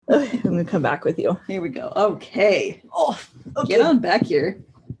Okay, I'm gonna come back with you. Here we go. Okay. Oh, okay. Get on back here.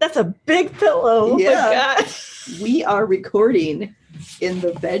 That's a big pillow. Yeah. Oh my God. We are recording in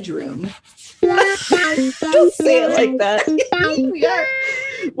the bedroom. Don't say it like that.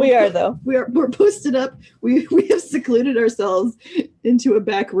 We are though. We're posted up. We have secluded ourselves into a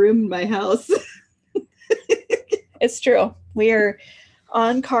back room in my house. It's true. We are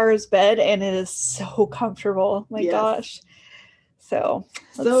on Kara's bed and it is so comfortable. My gosh. So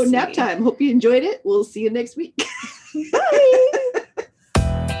nap time. Hope you enjoyed it. We'll see you next week. Bye.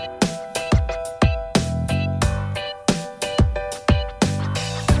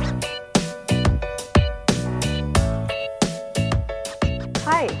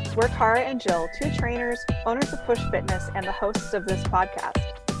 Hi, we're Kara and Jill, two trainers, owners of Push Fitness, and the hosts of this podcast.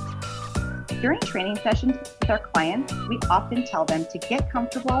 During training sessions with our clients, we often tell them to get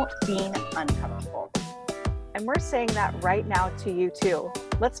comfortable being uncomfortable. And we're saying that right now to you too.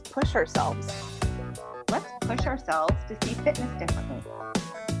 Let's push ourselves. Let's push ourselves to see fitness differently.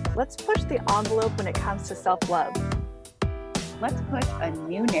 Let's push the envelope when it comes to self-love. Let's push a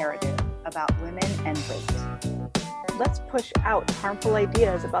new narrative about women and weight. Let's push out harmful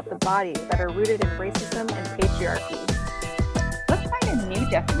ideas about the body that are rooted in racism and patriarchy. Let's find a new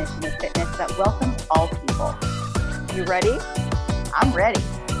definition of fitness that welcomes all people. You ready? I'm ready.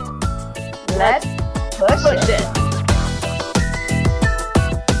 Let's push it.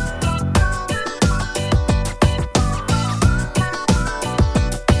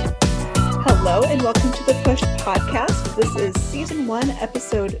 Hello and welcome to the Push Podcast. This is season 1,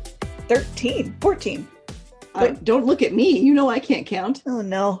 episode 14. Don't look at me. You know I can't count. Oh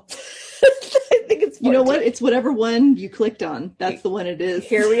no. I think it's 14. You know what? It's whatever one you clicked on. That's the one it is.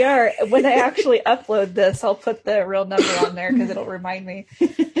 Here we are. When I actually upload this, I'll put the real number on there because it'll remind me.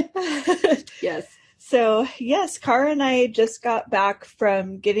 Yes. So yes, Kara and I just got back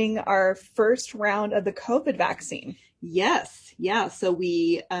from getting our first round of the COVID vaccine. Yes. Yeah. So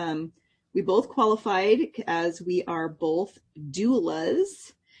we both qualified as we are both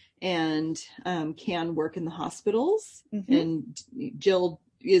doulas and can work in the hospitals. Mm-hmm. And Jill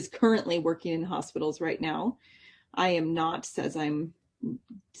is currently working in hospitals right now. I am not, as I'm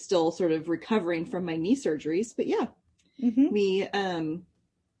still sort of recovering from my knee surgeries, but yeah, mm-hmm.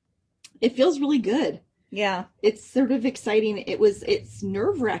 It feels really good. Yeah. It's sort of exciting. It's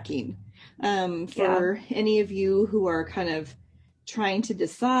nerve-wracking for any of you who are kind of trying to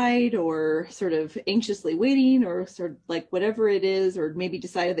decide or sort of anxiously waiting or sort of like whatever it is, or maybe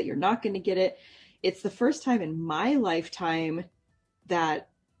decided that you're not going to get it. It's the first time in my lifetime that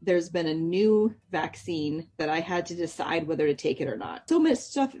there's been a new vaccine that I had to decide whether to take it or not. So much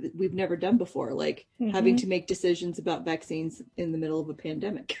stuff that we've never done before, like having to make decisions about vaccines in the middle of a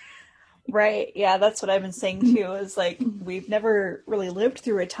pandemic. Right. Yeah, that's what I've been saying too, is like we've never really lived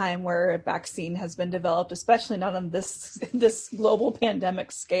through a time where a vaccine has been developed, especially not on this global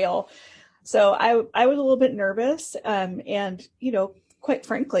pandemic scale. So I was a little bit nervous. And, you know, quite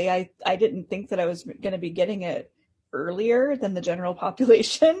frankly, I didn't think that I was going to be getting it earlier than the general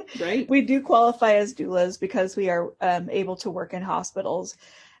population. Right. We do qualify as doulas because we are able to work in hospitals.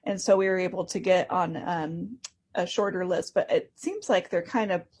 And so we were able to get on a shorter list, but it seems like they're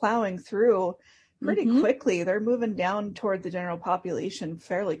kind of plowing through pretty quickly. They're moving down toward the general population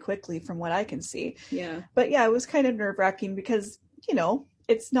fairly quickly from what I can see. Yeah. But yeah, it was kind of nerve-wracking because, you know,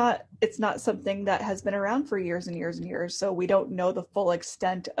 it's not something that has been around for years and years and years. So we don't know the full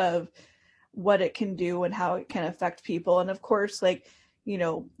extent of what it can do and how it can affect people. And of course, like, you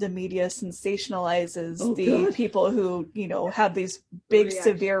know, the media sensationalizes people who, you know, have these big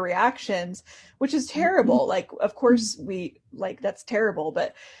severe reactions, which is terrible. Like, of course that's terrible,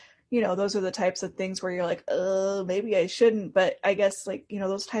 but you know, those are the types of things where you're like, maybe I shouldn't. But I guess, like, you know,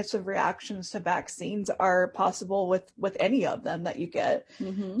 those types of reactions to vaccines are possible with any of them that you get.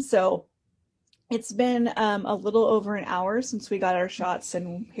 So it's been a little over an hour since we got our shots,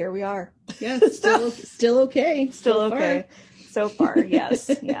 and here we are. Yeah, still okay. Still okay. So far, yes.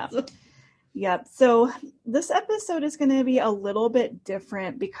 Yeah. Yeah. So this episode is going to be a little bit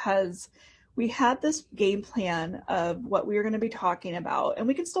different because we had this game plan of what we were going to be talking about, and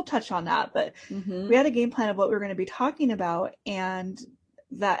we can still touch on that, but we had a game plan of what we were going to be talking about. And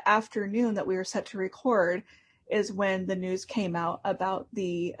that afternoon that we were set to record is when the news came out about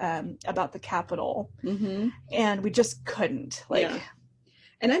the Capitol, and we just couldn't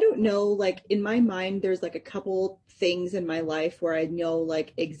And I don't know, like, in my mind, there's like a couple things in my life where I know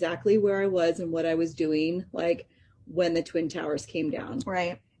like exactly where I was and what I was doing, like when the Twin Towers came down.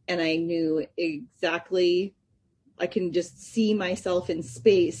 Right. And I knew exactly, I can just see myself in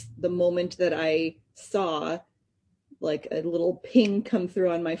space the moment that I saw like a little ping come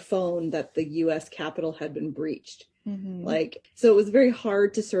through on my phone that the US Capitol had been breached. Like, so it was very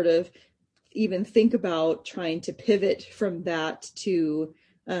hard to sort of even think about trying to pivot from that to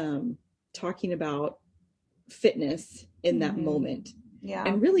talking about fitness in that moment. Yeah.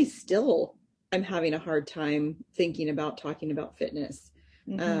 And really still, I'm having a hard time thinking about talking about fitness.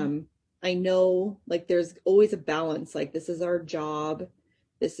 I know, like, there's always a balance. Like, this is our job,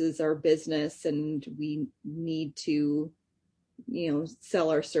 this is our business, and we need to, you know,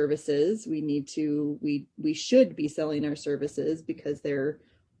 sell our services. We need to, we should be selling our services because they're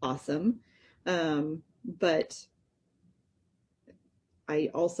awesome. But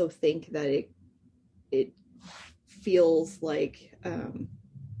I also think that it feels like,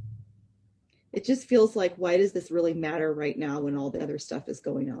 it just feels like, why does this really matter right now when all the other stuff is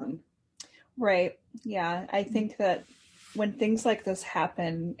going on? Right. Yeah. I think that when things like this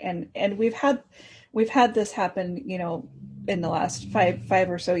happen, and we've had this happen, you know, in the last five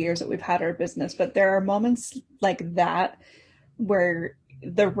or so years that we've had our business, but there are moments like that where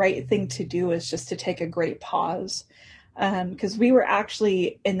the right thing to do is just to take a great pause. Because we were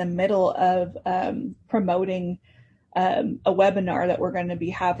actually in the middle of promoting a webinar that we're going to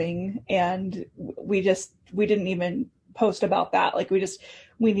be having, and we didn't even post about that. Like,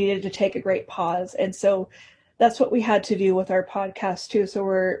 we needed to take a great pause. And so that's what we had to do with our podcast too. So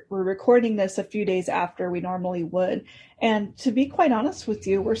we're recording this a few days after we normally would. And to be quite honest with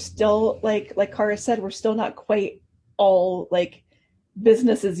you, we're still like Cara said, we're still not quite all like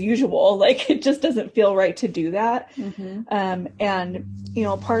business as usual. Like, it just doesn't feel right to do that. And, you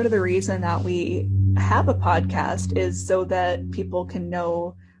know, part of the reason that we have a podcast is so that people can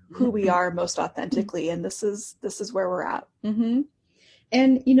know who we are most authentically. And this is where we're at.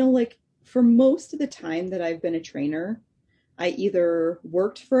 And, you know, like, for most of the time that I've been a trainer, I either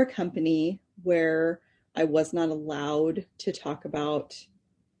worked for a company where I was not allowed to talk about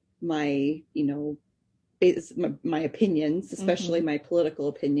my, you know, my opinions, especially my political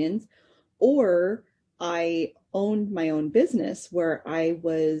opinions, or I owned my own business where I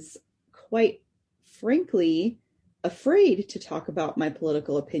was quite frankly afraid to talk about my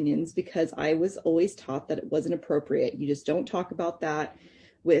political opinions because I was always taught that it wasn't appropriate. You just don't talk about that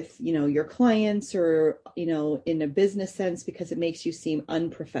with, you know, your clients or, you know, in a business sense, because it makes you seem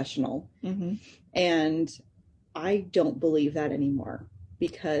unprofessional. And I don't believe that anymore,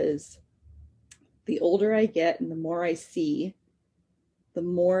 because the older I get and the more I see, the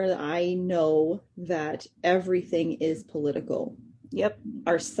more I know that everything is political. Yep.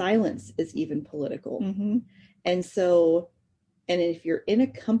 Our silence is even political. And so, and if you're in a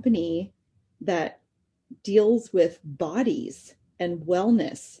company that deals with bodies and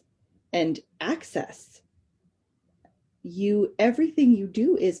wellness and access, everything you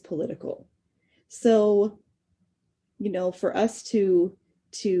do is political. So, you know, for us to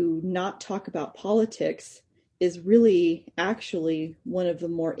not talk about politics is really actually one of the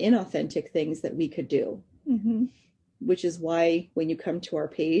more inauthentic things that we could do. Which is why when you come to our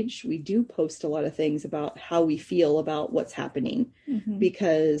page, we do post a lot of things about how we feel about what's happening,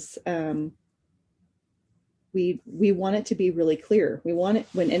 because we want it to be really clear. We want it,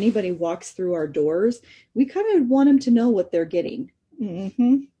 when anybody walks through our doors, we kind of want them to know what they're getting.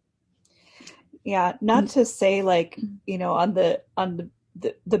 Yeah, not to say, like, you know, on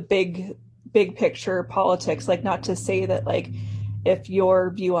the big picture politics, like, not to say that, like, if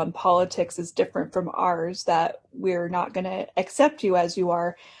your view on politics is different from ours, that we're not going to accept you as you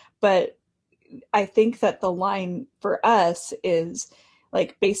are. But I think that the line for us is,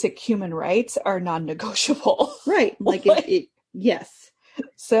 like, basic human rights are non-negotiable. Right. Like, yes.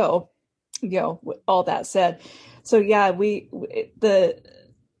 So, you know, all that said, so yeah, we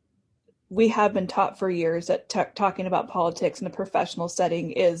have been taught for years that talking about politics in a professional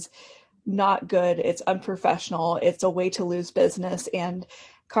setting is not good. It's unprofessional. It's a way to lose business. And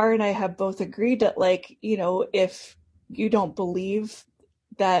Cara and I have both agreed that, like, you know, if you don't believe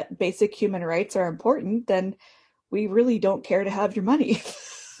that basic human rights are important, then we really don't care to have your money.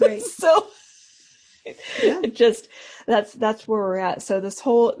 Right. So it just, that's where we're at. So this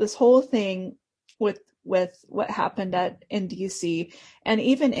whole thing with what happened in DC, and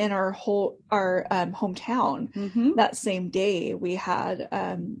even in our hometown, that same day we had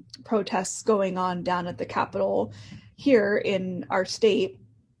protests going on down at the Capitol here in our state,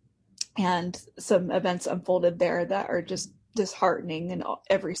 and some events unfolded there that are just disheartening in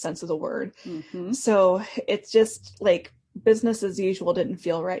every sense of the word. So it's just like business as usual didn't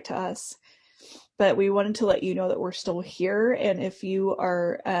feel right to us. But we wanted to let you know that we're still here. And if you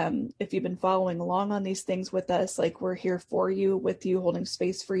are, if you've been following along on these things with us, like, we're here for you, with you, holding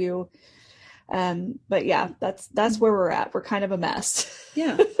space for you. But yeah, that's where we're at. We're kind of a mess.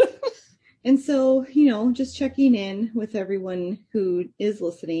 Yeah. And so, just checking in with everyone who is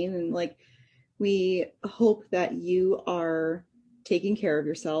listening, and like, we hope that you are taking care of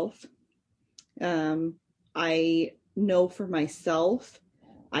yourself. I know for myself,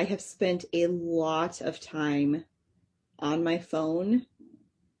 I have spent a lot of time on my phone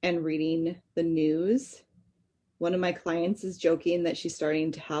and reading the news. One of my clients is joking that she's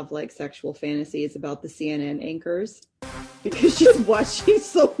starting to have like sexual fantasies about the CNN anchors because she's watching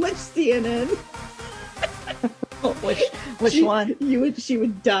so much CNN. Which one? She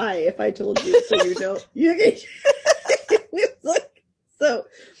would die if I told you. So so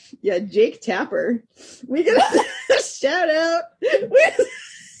yeah, Jake Tapper. We got a shout out.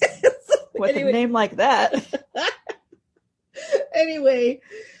 With a name like that. Anyway,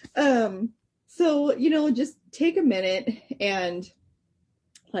 so just take a minute and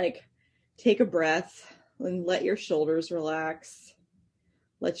like take a breath and let your shoulders relax.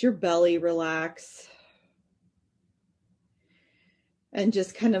 Let your belly relax. And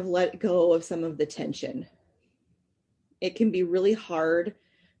just kind of let go of some of the tension. It can be really hard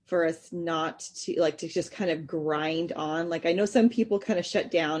for us not to just kind of grind on. Like, I know some people kind of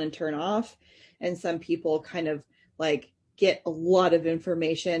shut down and turn off, and some people kind of like get a lot of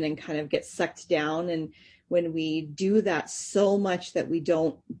information and kind of get sucked down. And when we do that so much that we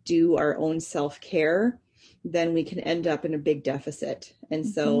don't do our own self-care, then we can end up in a big deficit. And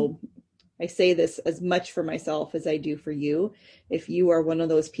so I say this as much for myself as I do for you. If you are one of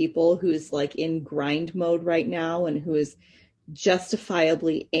those people who's like in grind mode right now and who is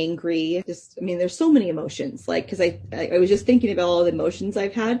justifiably angry, there's so many emotions. Like, because I was just thinking about all the emotions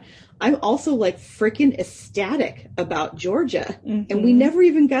I've had. I'm also like freaking ecstatic about Georgia, and we never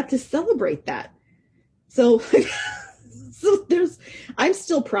even got to celebrate that. So, I'm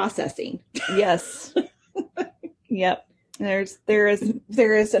still processing. Yes. Yep. There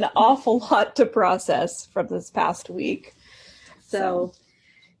is an awful lot to process from this past week. So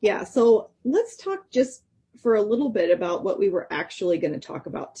yeah. So let's talk just for a little bit about what we were actually going to talk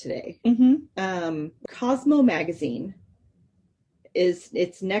about today. Cosmo magazine is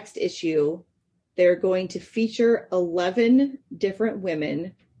its next issue. They're going to feature 11 different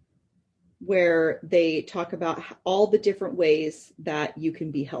women where they talk about all the different ways that you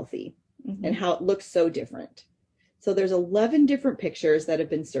can be healthy and how it looks so different. So there's 11 different pictures that have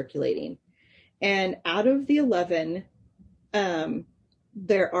been circulating. And out of the 11,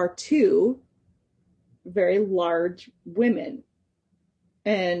 there are 2 very large women.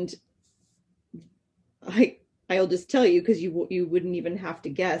 And I'll just tell you, because you wouldn't even have to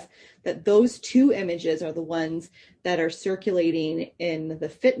guess, that those 2 images are the ones that are circulating in the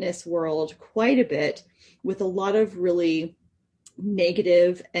fitness world quite a bit, with a lot of really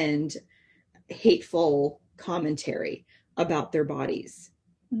negative and hateful commentary about their bodies.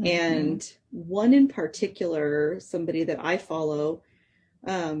 And one in particular, somebody that I follow,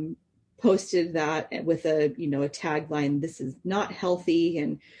 posted that with a tagline, "This is not healthy,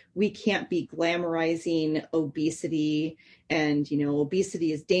 and we can't be glamorizing obesity, and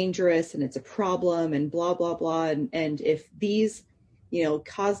obesity is dangerous and it's a problem, and blah blah blah, and if these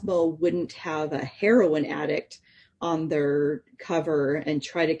Cosmo wouldn't have a heroin addict on their cover and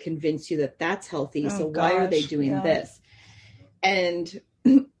try to convince you that that's healthy, why are they doing this?" And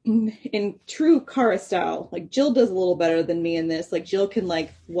in true Cara style, like, Jill does a little better than me in this. Like, Jill can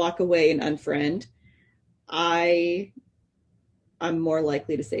like walk away and unfriend. I'm more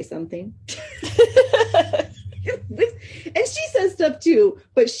likely to say something. And she says stuff too,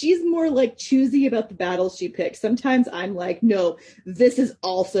 but she's more like choosy about the battles she picks. Sometimes I'm like, no, this is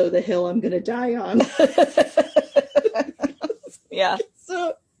also the hill I'm going to die on. Yeah.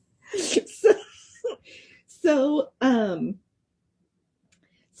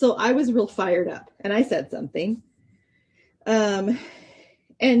 So I was real fired up, and I said something. And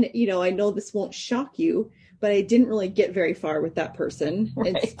I know this won't shock you, but I didn't really get very far with that person.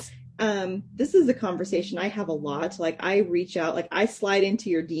 Right. This is a conversation I have a lot. Like, I reach out, like, I slide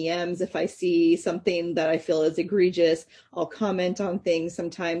into your DMs if I see something that I feel is egregious. I'll comment on things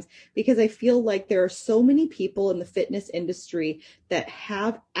sometimes, because I feel like there are so many people in the fitness industry that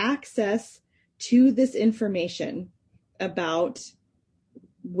have access to this information about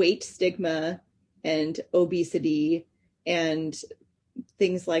weight stigma and obesity and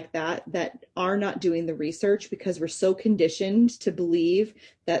things like that are not doing the research, because we're so conditioned to believe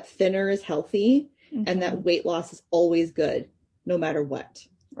that thinner is healthy and that weight loss is always good, no matter what.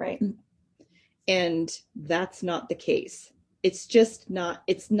 Right. And that's not the case. It's just not,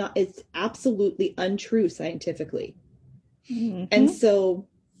 it's absolutely untrue scientifically. And so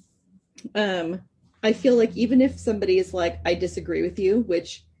I feel like even if somebody is like, I disagree with you,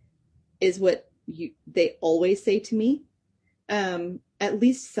 which is what they always say to me, at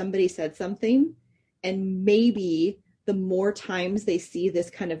least somebody said something. And maybe the more times they see this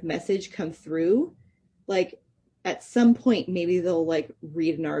kind of message come through, like at some point, maybe they'll like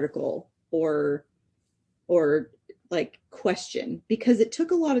read an article or like question, because it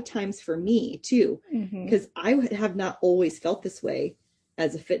took a lot of times for me too, because I have not always felt this way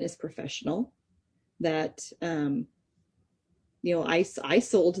as a fitness professional, that you know, I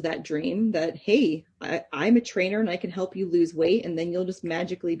sold that dream that, hey, I'm a trainer and I can help you lose weight and then you'll just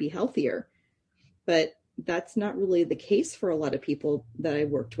magically be healthier. But that's not really the case for a lot of people that I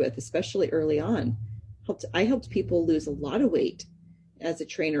worked with, especially early on. I helped people lose a lot of weight as a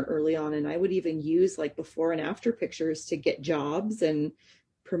trainer early on. And I would even use like before and after pictures to get jobs and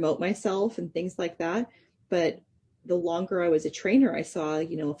promote myself and things like that. But the longer I was a trainer, I saw,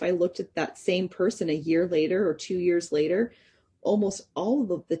 you know, if I looked at that same person a year later or 2 years later, almost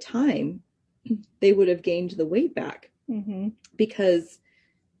all of the time, they would have gained the weight back. Because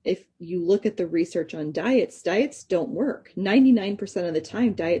if you look at the research on diets don't work. 99% of the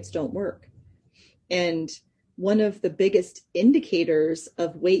time, diets don't work. And one of the biggest indicators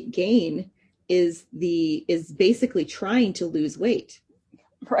of weight gain is basically trying to lose weight.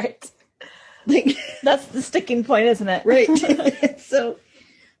 Right. Like that's the sticking point, isn't it? Right. So,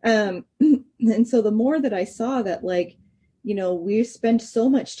 and so the more that I saw that, like, you know, we spend so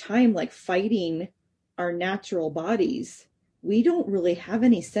much time like fighting our natural bodies, we don't really have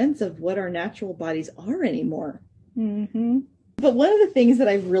any sense of what our natural bodies are anymore. But one of the things that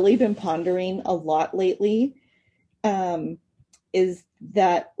I've really been pondering a lot lately is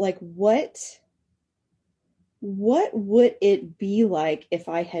that, like, what would it be like if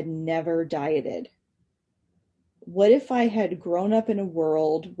I had never dieted? What if I had grown up in a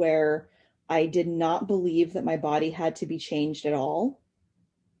world where I did not believe that my body had to be changed at all?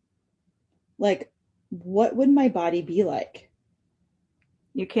 Like, what would my body be like?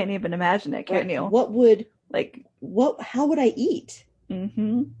 You can't even imagine it, can you? How would I eat?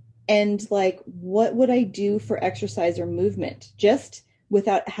 And like, what would I do for exercise or movement just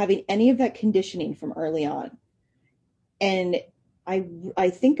without having any of that conditioning from early on? And I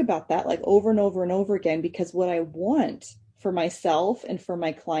think about that like over and over and over again, because what I want for myself and for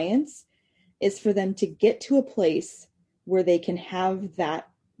my clients is for them to get to a place where they can have that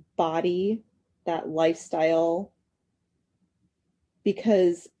body, that lifestyle.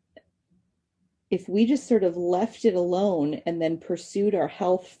 Because if we just sort of left it alone and then pursued our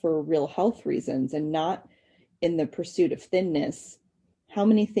health for real health reasons and not in the pursuit of thinness, how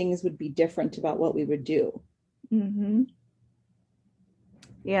many things would be different about what we would do?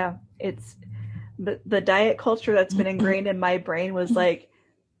 Yeah, it's the diet culture that's been ingrained in my brain was like,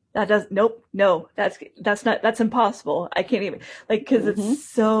 that's impossible. I can't even, like, because it's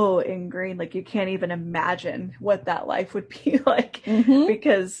so ingrained, like you can't even imagine what that life would be like,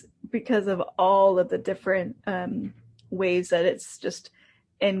 because of all of the different ways that it's just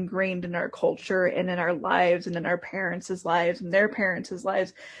ingrained in our culture and in our lives and in our parents' lives and their parents'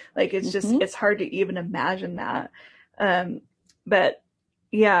 lives. Like, it's just, it's hard to even imagine that. But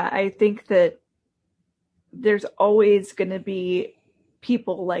yeah, I think that there's always going to be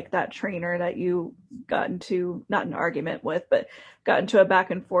people like that trainer that you got into, not an argument with, but got into a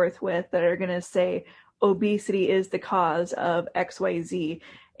back and forth with, that are going to say obesity is the cause of XYZ.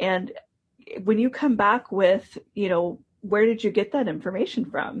 And when you come back with, you know, where did you get that information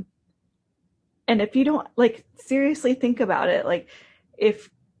from? And if you don't, like, seriously think about it, like, if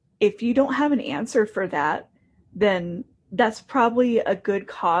you don't have an answer for that, then that's probably a good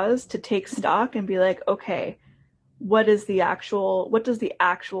cause to take stock and be like, okay, what does the actual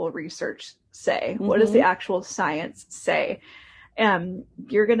research say? What does the actual science say? And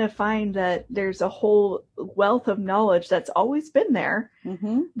you're going to find that there's a whole wealth of knowledge that's always been there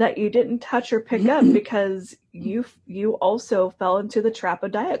that you didn't touch or pick up because you also fell into the trap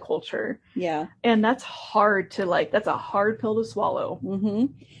of diet culture. Yeah. And that's hard to, like, that's a hard pill to swallow.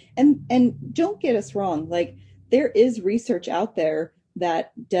 And don't get us wrong. Like, there is research out there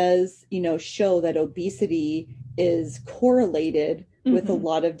that does, you know, show that obesity is correlated with a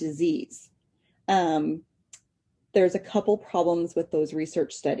lot of disease. There's a couple problems with those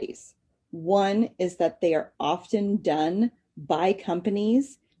research studies. One is that they are often done by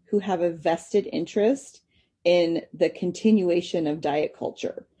companies who have a vested interest in the continuation of diet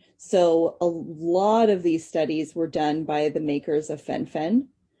culture. So a lot of these studies were done by the makers of Fen-Phen.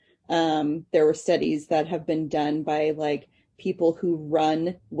 There were studies that have been done by like people who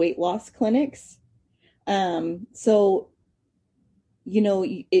run weight loss clinics. So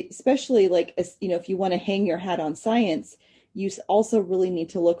especially like, if you want to hang your hat on science, you also really need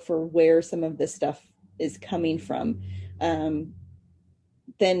to look for where some of this stuff is coming from.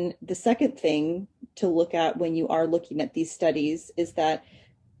 Then the second thing to look at when you are looking at these studies is that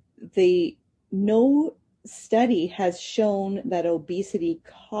no study has shown that obesity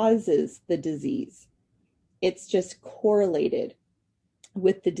causes the disease. It's just correlated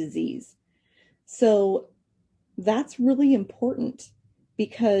with the disease. So that's really important,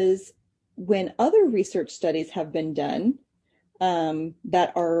 because when other research studies have been done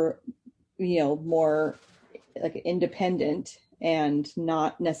that are, more like independent and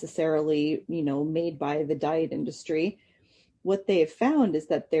not necessarily, made by the diet industry, what they have found is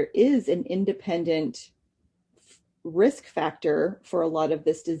that there is an independent risk factor for a lot of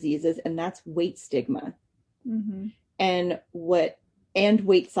this diseases, and that's weight stigma. Mm-hmm. and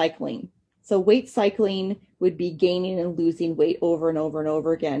weight cycling. So weight cycling would be gaining and losing weight over and over and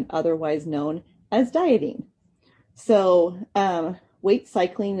over again, otherwise known as dieting. So weight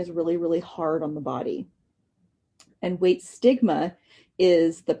cycling is really, really hard on the body. And weight stigma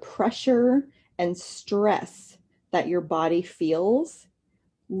is the pressure and stress that your body feels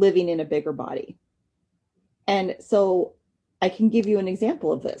living in a bigger body. And so I can give you an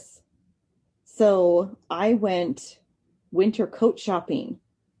example of this. So I went winter coat shopping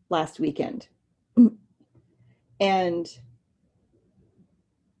last weekend. And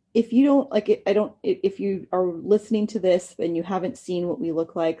if you don't if you are listening to this and you haven't seen what we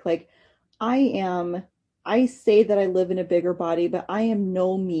look like I say that I live in a bigger body, but I am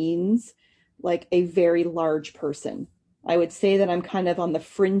no means like a very large person. I would say that I'm kind of on the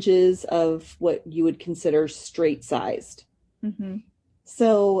fringes of what you would consider straight sized. Mm-hmm.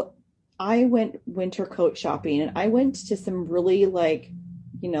 So I went winter coat shopping, and I went to some really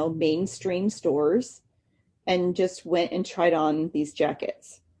mainstream stores and just went and tried on these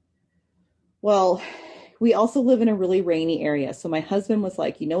jackets. Well, we also live in a really rainy area. So my husband was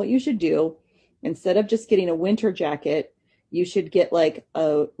like, you know what you should do? Instead of just getting a winter jacket, you should get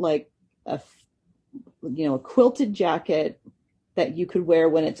a quilted jacket that you could wear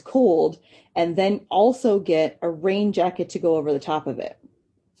when it's cold, and then also get a rain jacket to go over the top of it.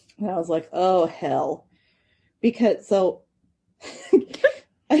 And I was like, oh, hell. Because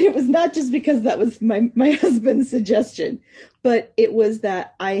it was not just because that was my husband's suggestion, but it was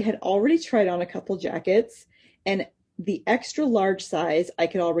that I had already tried on a couple jackets, and the extra large size I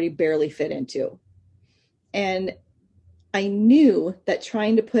could already barely fit into. And I knew that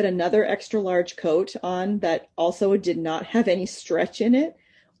trying to put another extra large coat on that also did not have any stretch in it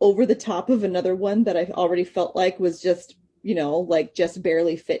over the top of another one that I already felt like was just, just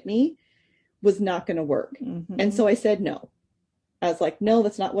barely fit me, was not going to work. Mm-hmm. And so I said no. I was like, no,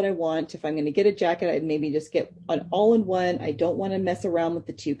 that's not what I want. If I'm going to get a jacket, I'd maybe just get an all-in-one. I don't want to mess around with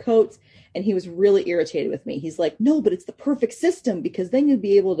the two coats. And he was really irritated with me. He's like, no, but it's the perfect system, because then you'll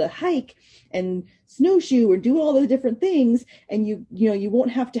be able to hike and snowshoe or do all the different things. And you won't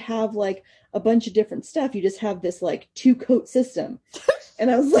have to have like a bunch of different stuff. You just have this like 2-coat system.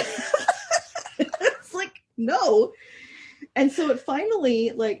 And I was like, it's like, no. And so it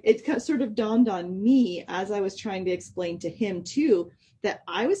finally, it sort of dawned on me as I was trying to explain to him too, that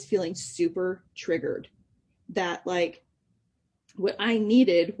I was feeling super triggered, that what I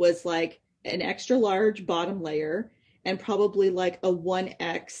needed was an extra large bottom layer and probably a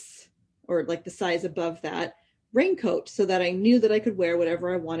 1X or the size above that raincoat, so that I knew that I could wear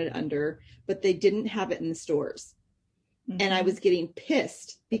whatever I wanted under, but they didn't have it in the stores. Mm-hmm. And I was getting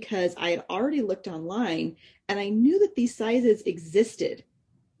pissed because I had already looked online and I knew that these sizes existed.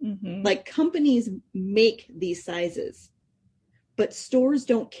 Mm-hmm. Companies make these sizes, but stores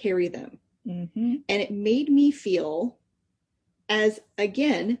don't carry them. Mm-hmm. And it made me feel as,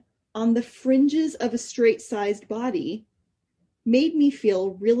 again, on the fringes of a straight sized body, made me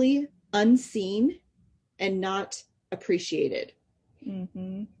feel really unseen and not appreciated.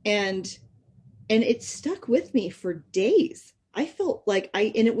 Mm-hmm. And it stuck with me for days. I felt and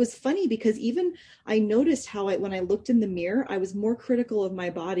it was funny because even I noticed how when I looked in the mirror, I was more critical of my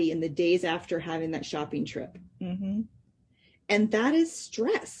body in the days after having that shopping trip. Mm-hmm. And that is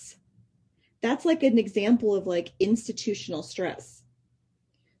stress. That's an example of institutional stress.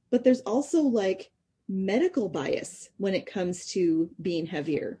 But there's also medical bias when it comes to being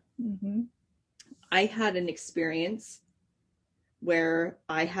heavier. Mm-hmm. I had an experience where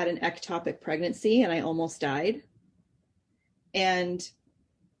I had an ectopic pregnancy and I almost died. And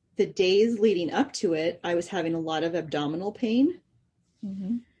the days leading up to it, I was having a lot of abdominal pain.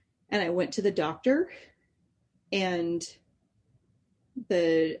 Mm-hmm. And I went to the doctor, and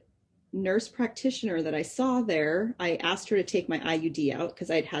the nurse practitioner that I saw there, I asked her to take my IUD out because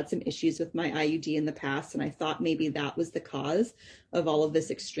I'd had some issues with my IUD in the past. And I thought maybe that was the cause of all of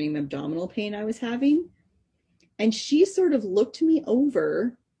this extreme abdominal pain I was having. And she sort of looked me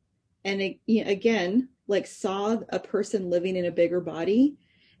over and again, like saw a person living in a bigger body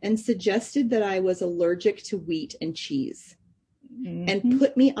and suggested that I was allergic to wheat and cheese and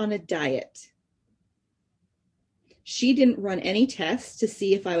put me on a diet. She didn't run any tests to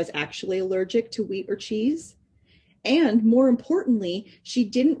see if I was actually allergic to wheat or cheese. And more importantly, she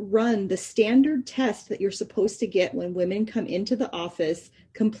didn't run the standard test that you're supposed to get when women come into the office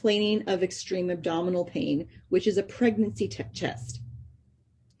complaining of extreme abdominal pain, which is a pregnancy test.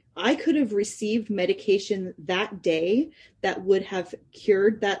 I could have received medication that day that would have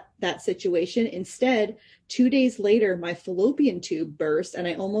cured that situation. Instead, 2 days later, my fallopian tube burst and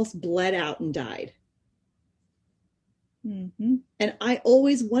I almost bled out and died. Mm-hmm. And I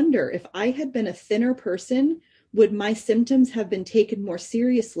always wonder, if I had been a thinner person, would my symptoms have been taken more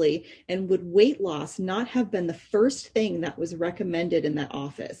seriously, and would weight loss not have been the first thing that was recommended in that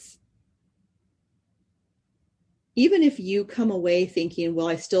office? Even if you come away thinking, well,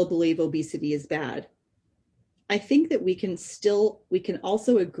 I still believe obesity is bad, I think that we can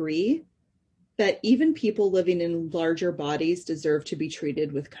also agree that even people living in larger bodies deserve to be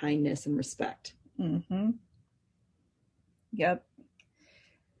treated with kindness and respect. Mm-hmm. Yep.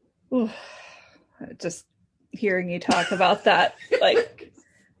 Ooh, just hearing you talk about that, like,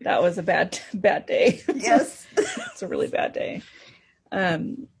 that was a bad day. Yes. It's a really bad day.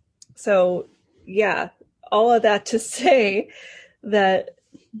 So yeah, all of that to say that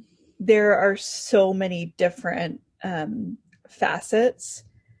there are so many different facets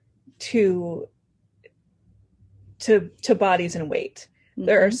to bodies and weight. Mm-hmm.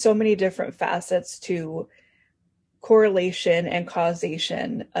 There are so many different facets to correlation and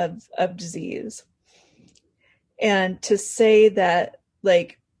causation of disease. And to say that,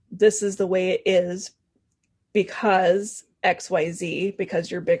 like, this is the way it is because XYZ,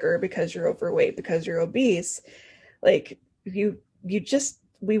 because you're bigger, because you're overweight, because you're obese, like, we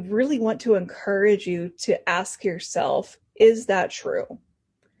really want to encourage you to ask yourself, is that true?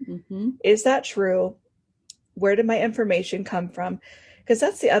 Mm-hmm. Is that true? Where did my information come from? Because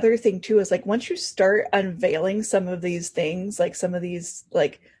that's the other thing too, is like, once you start unveiling some of these things, like some of these,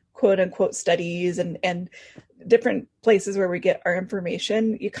 like, quote unquote studies and different places where we get our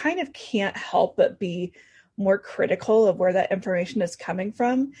information, you kind of can't help but be more critical of where that information is coming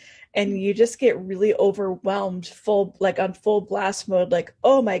from. And you just get really overwhelmed, on full blast mode, like,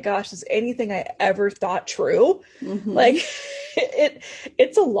 oh my gosh, is anything I ever thought true? Mm-hmm. Like,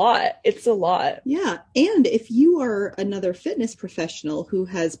 it's a lot. It's a lot. Yeah. And if you are another fitness professional who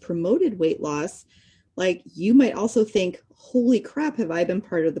has promoted weight loss, like, you might also think, holy crap, have I been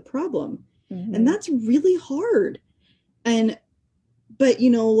part of the problem? Mm-hmm. And that's really hard. But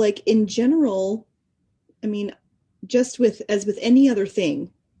like, in general, I mean, just as with any other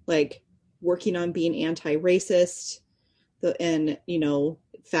thing, like working on being anti-racist and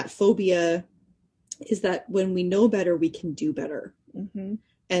fat phobia, is that when we know better, we can do better. Mm-hmm.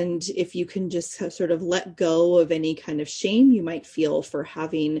 And if you can just sort of let go of any kind of shame you might feel for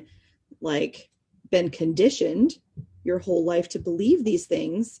having, like, been conditioned your whole life to believe these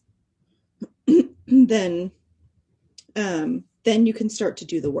things, then you can start to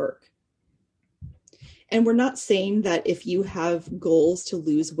do the work. And we're not saying that if you have goals to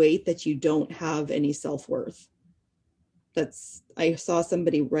lose weight that you don't have any self-worth. I saw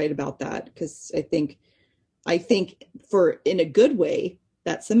somebody write about that, because I think in a good way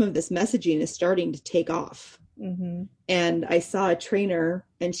that some of this messaging is starting to take off. Mm-hmm. And I saw a trainer,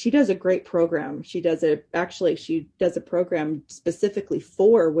 and she does a great program. She does a program specifically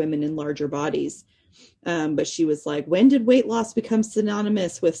for women in larger bodies. But she was like, when did weight loss become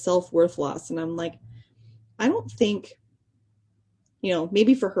synonymous with self-worth loss? And I'm like, I don't think,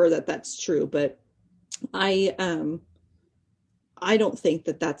 maybe for her that's true, but I don't think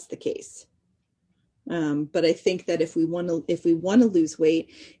that that's the case. But I think that if we want to lose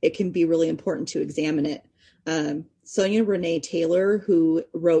weight, it can be really important to examine it. Sonia Renee Taylor, who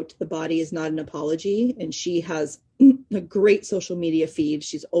wrote The Body Is Not an Apology, and she has a great social media feed.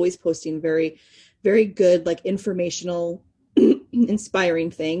 She's always posting very, very good, like, informational,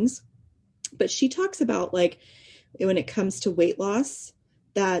 inspiring things. But she talks about, like, when it comes to weight loss,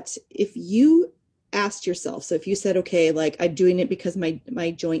 that if you asked yourself, so if you said, okay, like, I'm doing it because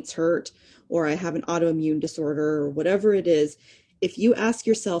my joints hurt, or I have an autoimmune disorder, or whatever it is, if you ask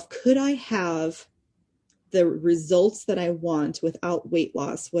yourself, could I have the results that I want without weight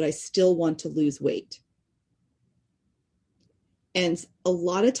loss? Would I still want to lose weight? And a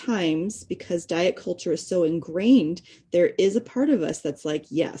lot of times, because diet culture is so ingrained, there is a part of us that's like,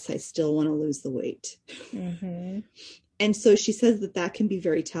 yes, I still want to lose the weight. Mm-hmm. And so she says that that can be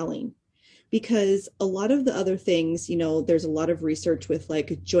very telling, because a lot of the other things, you know, there's a lot of research with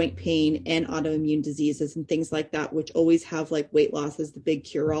like joint pain and autoimmune diseases and things like that, which always have like weight loss as the big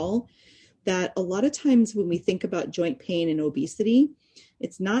cure all, that a lot of times when we think about joint pain and obesity,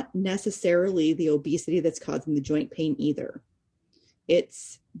 it's not necessarily the obesity that's causing the joint pain either.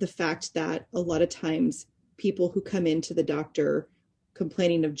 It's the fact that a lot of times people who come into the doctor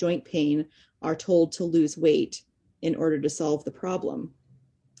complaining of joint pain are told to lose weight in order to solve the problem.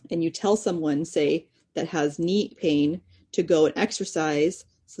 And you tell someone, say, that has knee pain to go and exercise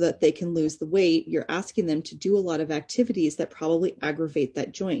so that they can lose the weight, you're asking them to do a lot of activities that probably aggravate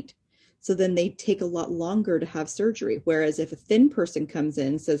that joint. So then they take a lot longer to have surgery. Whereas if a thin person comes in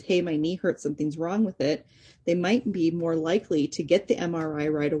and says, hey, my knee hurts, something's wrong with it, they might be more likely to get the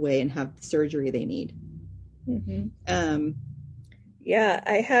MRI right away and have the surgery they need. Mm-hmm. Yeah,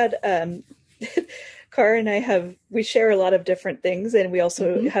 I had Cara and we share a lot of different things, and we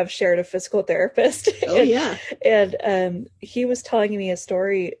also have shared a physical therapist. Oh, yeah. And he was telling me a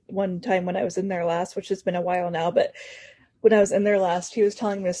story one time when I was in there last, which has been a while now, but when I was in there last, he was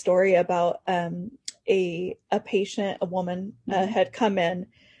telling me a story about a patient, a woman, had come in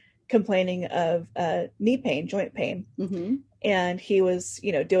complaining of knee pain, joint pain. Mm-hmm. And he was,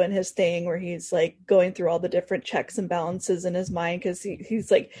 you know, doing his thing where he's like going through all the different checks and balances in his mind, because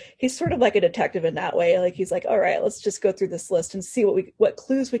he's sort of like a detective in that way. Like he's like, all right, let's just go through this list and see what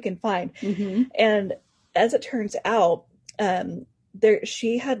clues we can find. Mm-hmm. And as it turns out,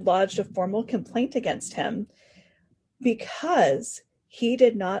 she had lodged a formal complaint against him because he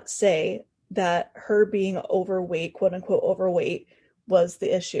did not say that her being overweight, quote unquote overweight, was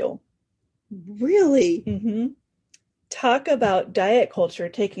the issue. Really? Mm-hmm. Talk about diet culture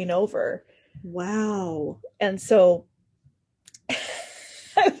taking over. Wow. And so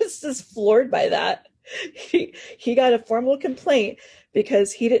I was just floored by that. He got a formal complaint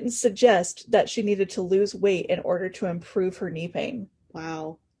because he didn't suggest that she needed to lose weight in order to improve her knee pain.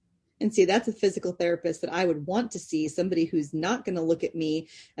 Wow. And see, that's a physical therapist that I would want to see, somebody who's not going to look at me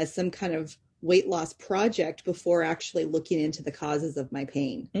as some kind of weight loss project before actually looking into the causes of my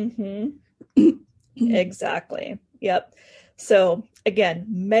pain. Mm-hmm. Exactly. Yep. So again,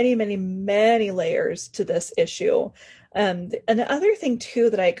 many, many, many layers to this issue. And the other thing too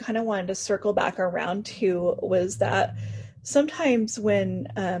that I kind of wanted to circle back around to was that sometimes when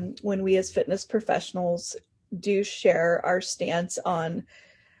we as fitness professionals do share our stance on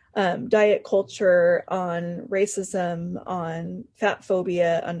diet culture, on racism, on fat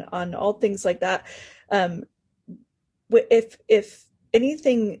phobia, on all things like that, if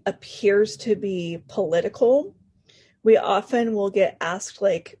anything appears to be political, we often will get asked,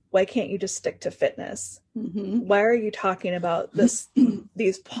 like, why can't you just stick to fitness? Mm-hmm. Why are you talking about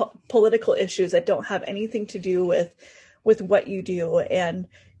these political issues that don't have anything to do with what you do? And,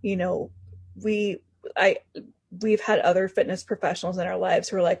 you know, we've had other fitness professionals in our lives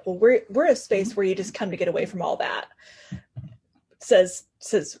who are like, well, we're a space where you just come to get away from all that. Says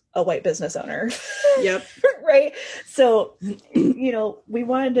a white business owner. Yep. Right. So, you know, we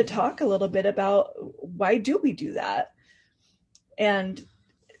wanted to talk a little bit about why do we do that? And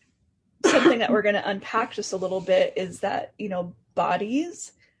something that we're going to unpack just a little bit is that, you know,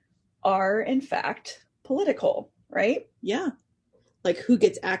 bodies are in fact political, right? Yeah. Like who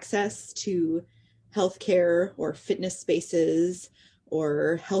gets access to healthcare or fitness spaces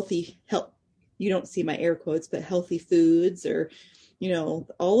or healthy health. You don't see my air quotes, but healthy foods, or, you know,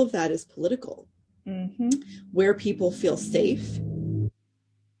 all of that is political. Mm-hmm. Where people feel safe.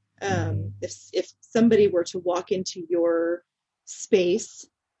 If somebody were to walk into your space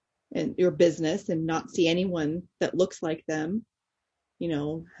and your business and not see anyone that looks like them, you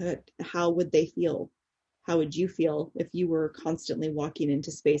know, how would they feel? How would you feel if you were constantly walking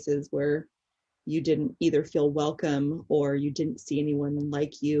into spaces where you didn't either feel welcome or you didn't see anyone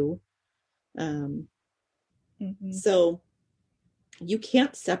like you? So you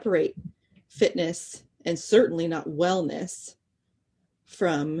can't separate fitness, and certainly not wellness,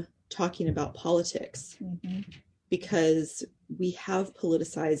 from talking about politics, because we have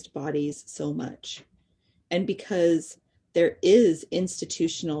politicized bodies so much, and because there is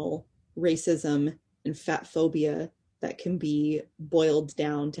institutional racism and fat phobia that can be boiled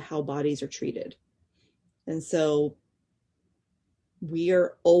down to how bodies are treated. And so we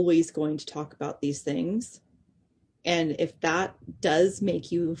are always going to talk about these things. And if that does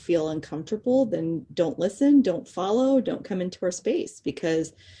make you feel uncomfortable, then don't listen, don't follow, don't come into our space,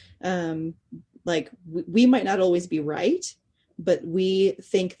 because like we might not always be right, but we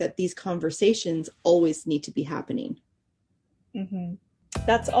think that these conversations always need to be happening. Mm-hmm.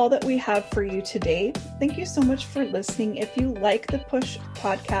 That's all that we have for you today. Thank you so much for listening. If you like the Push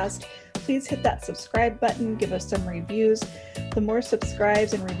podcast, please hit that subscribe button, give us some reviews. The more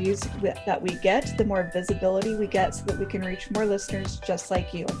subscribes and reviews that we get, the more visibility we get so that we can reach more listeners just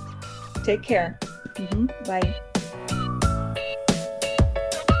like you. Take care. Mm-hmm. Bye.